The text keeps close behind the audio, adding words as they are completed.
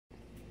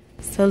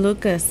So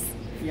Lucas,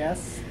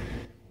 Yes,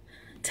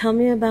 tell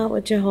me about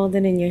what you're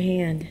holding in your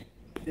hand.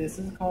 this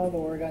is called the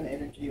Orgone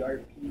Energy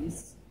art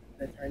piece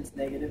that turns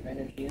negative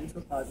energy into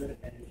positive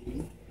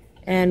energy.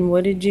 And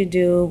what did you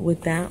do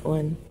with that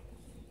one?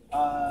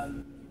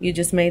 Um, You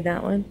just made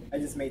that one? I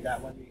just made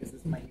that one because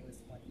it's my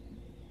newest one.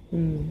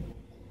 Hmm.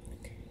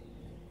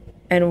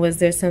 And was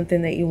there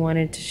something that you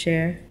wanted to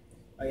share?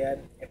 Oh yeah,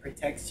 it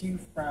protects you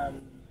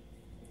from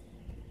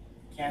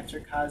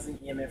cancer-causing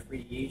EMF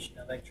radiation,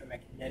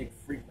 electromagnetic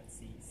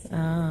frequencies.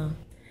 Ah.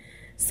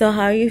 So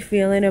how are you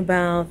feeling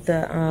about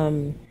the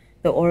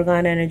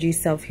Orgone Energy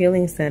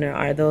Self-Healing Center?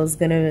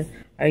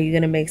 Are you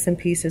gonna make some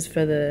pieces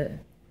for the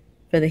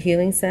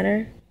healing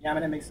center? Yeah, I'm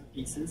gonna make some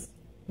pieces.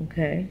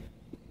 Okay.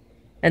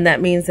 And that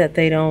means that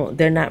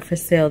they're not for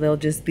sale, they'll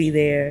just be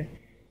there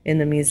in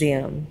the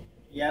museum.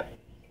 Yep.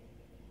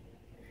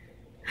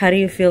 How do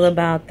you feel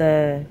about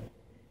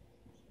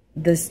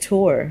this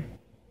tour?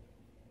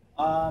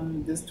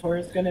 This tour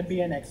is gonna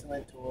be an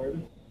excellent tour,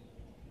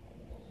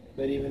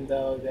 but even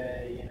though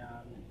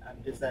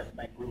I'm just at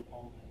my group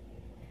home.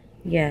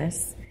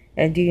 Yes.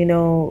 And do you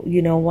know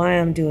why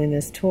I'm doing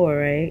this tour,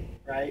 right?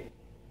 Right.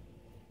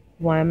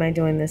 Why am I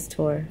doing this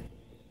tour?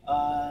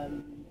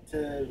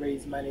 To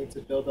raise money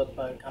to build up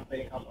a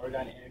company called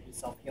Orgone Energy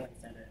Self-Healing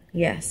Center.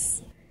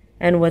 Yes.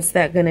 And what's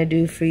that going to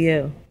do for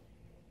you?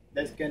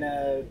 That's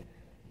gonna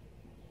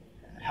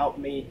help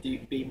me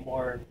be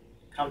more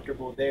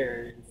comfortable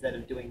there instead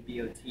of doing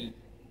BOT.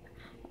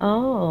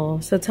 Oh,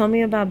 so tell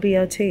me about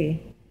BOT.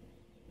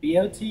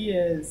 BOT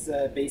is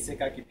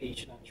basic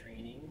occupational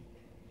training.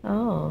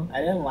 Oh. I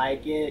didn't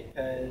like it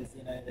because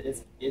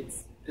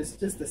it's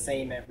just the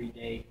same every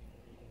day.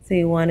 So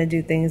you want to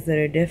do things that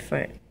are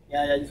different.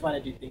 Yeah, I just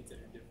want to do things that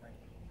are different.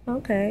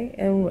 Okay.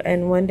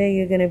 And one day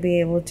you're going to be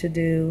able to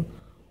do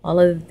all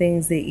of the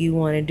things that you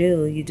want to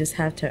do. You just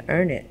have to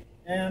earn it.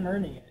 Yeah, I'm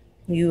earning it.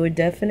 You were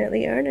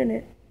definitely earning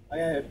it. Oh,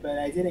 yeah, but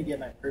I didn't get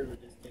my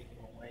privileges taken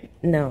away.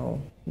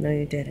 No,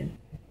 you didn't.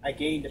 I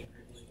gained a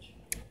privilege.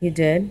 You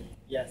did?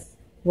 Yes.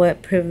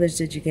 What privilege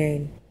did you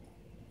gain?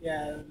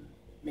 Yeah,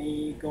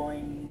 me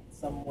going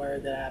somewhere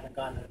that I haven't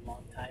gone in a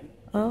long time.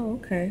 Oh,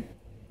 okay.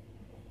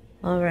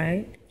 All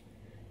right.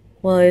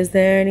 Well, is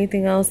there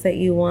anything else that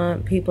you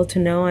want people to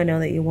know? I know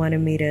that you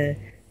wanted me to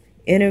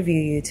interview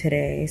you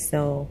today,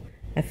 so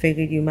I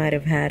figured you might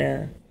have had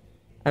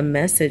a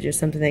message or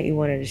something that you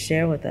wanted to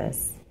share with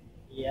us.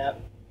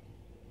 Yep.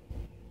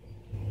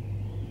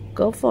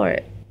 Go for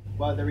it.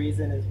 Well, the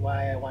reason is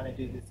why I want to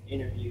do this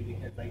interview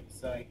because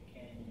so I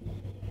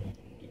can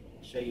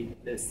show you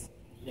this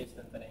new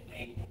stuff that I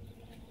made.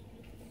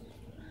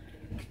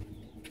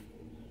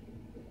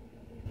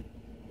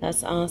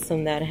 That's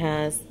awesome. That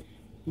has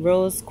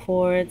rose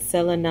quartz,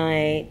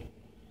 selenite,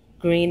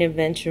 green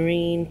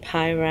aventurine,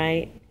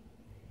 pyrite,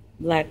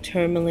 black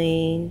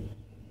tourmaline,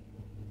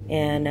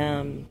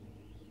 and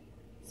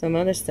some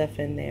other stuff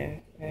in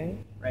there, right?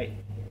 Right.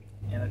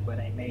 And look what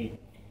I made.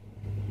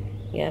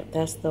 Yep,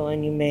 that's the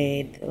one you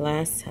made the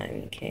last time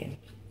you came.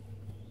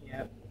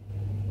 Yep.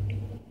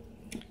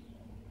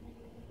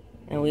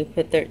 And we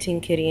put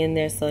 13 Kitty in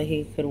there so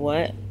he could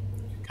what?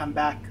 Come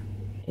back.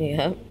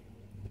 Yep.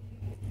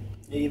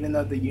 Even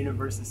though the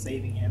universe is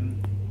saving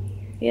him.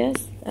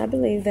 Yes, I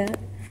believe that.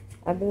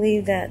 I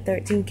believe that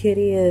 13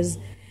 Kitty is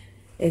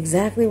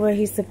exactly where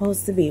he's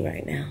supposed to be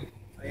right now.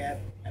 Oh yeah,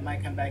 I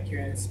might come back here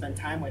and spend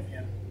time with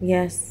him.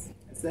 Yes.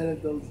 Instead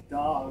of those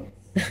dogs.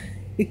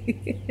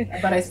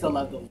 But I still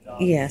love those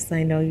dogs. Yes,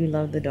 I know you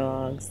love the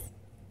dogs.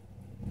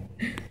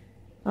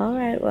 All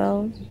right,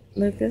 well,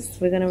 Lucas,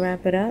 we're going to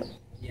wrap it up.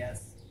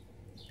 Yes.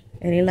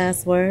 Any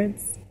last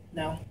words?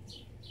 No.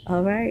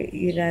 All right,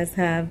 you guys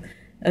have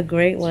a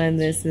great one.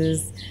 This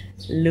is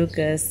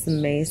Lucas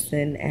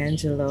Mason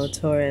Angelo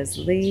Torres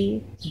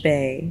Lee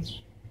Bay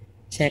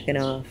checking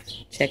out.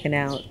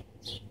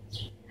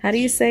 How do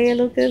you say it,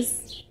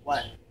 Lucas?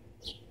 What?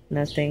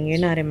 Nothing. You're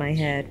not in my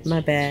head.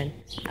 My bad.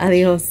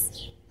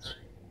 Adios.